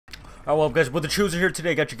Alright, well guys, with the chooser here today,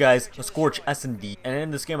 I got you guys a Scorch S&D. And in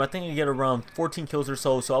this game, I think I get around 14 kills or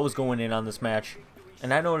so I was going in on this match.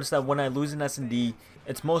 And I noticed that when I lose an S&D,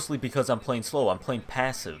 it's mostly because I'm playing slow, I'm playing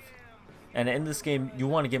passive. And in this game, you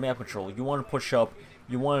want to get map control, you want to push up,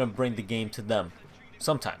 you want to bring the game to them.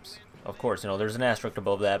 Sometimes. Of course, you know, there's an asterisk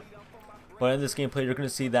above that. But in this gameplay, you're going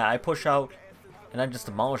to see that I push out, and I just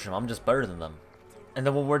demolish them, I'm just better than them. And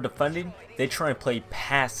then when we're defending, they try and play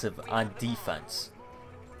passive on defense.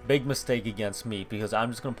 Big mistake against me, because I'm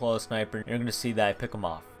just going to pull out a sniper and you're going to see that I pick them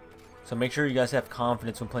off. So make sure you guys have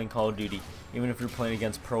confidence when playing Call of Duty. Even if you're playing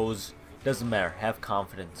against pros, doesn't matter. Have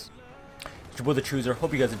confidence. It's your boy the Chooser.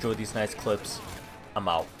 Hope you guys enjoyed these nice clips. I'm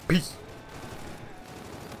out. Peace.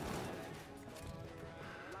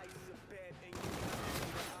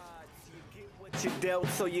 You dealt,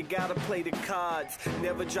 so you gotta play the cards.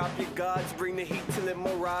 Never drop your guards, bring the heat till it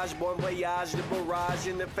mirage. Bon voyage, the barrage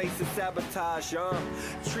in the face of sabotage.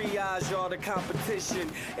 Triage all the competition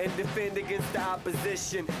and defend against the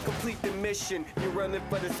opposition. Complete the mission. You're running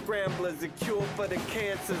for the scramblers, the cure for the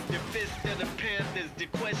cancers. The fist of the panthers, the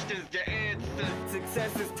questions, the answers.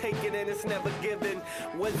 Success is taken and it's never given.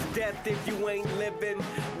 What's death if you ain't living?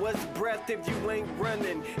 What's breath if you ain't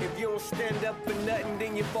running? If you don't stand up for nothing,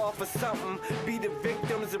 then you fall for something. Be the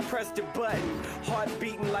victims and press the button. Heart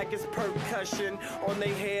beating like it's percussion. On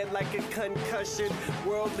their head like a concussion.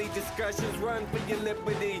 Worldly discussions. Run for your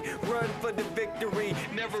liberty. Run for the victory.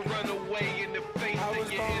 Never run away in the face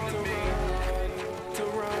of your enemy. To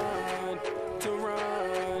run, to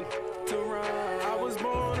run, to run. I was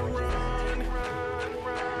born to run.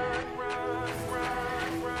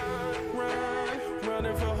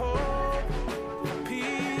 Running for hope, for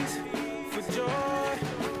peace, for joy,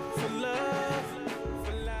 for love,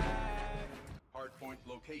 for life. Hardpoint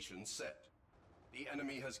location set. The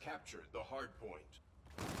enemy has captured the hardpoint.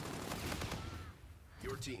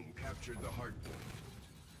 Your team captured the hardpoint.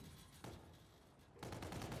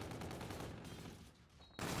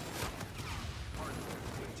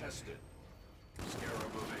 Hardpoint contested.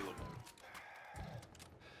 Scarab available.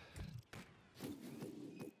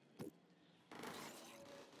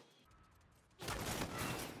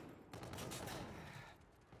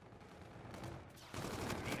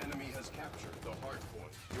 The enemy has captured the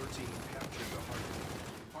hardpoint. Your team captured the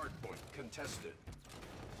hardpoint. Hardpoint contested.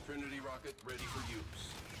 Trinity rocket ready for use.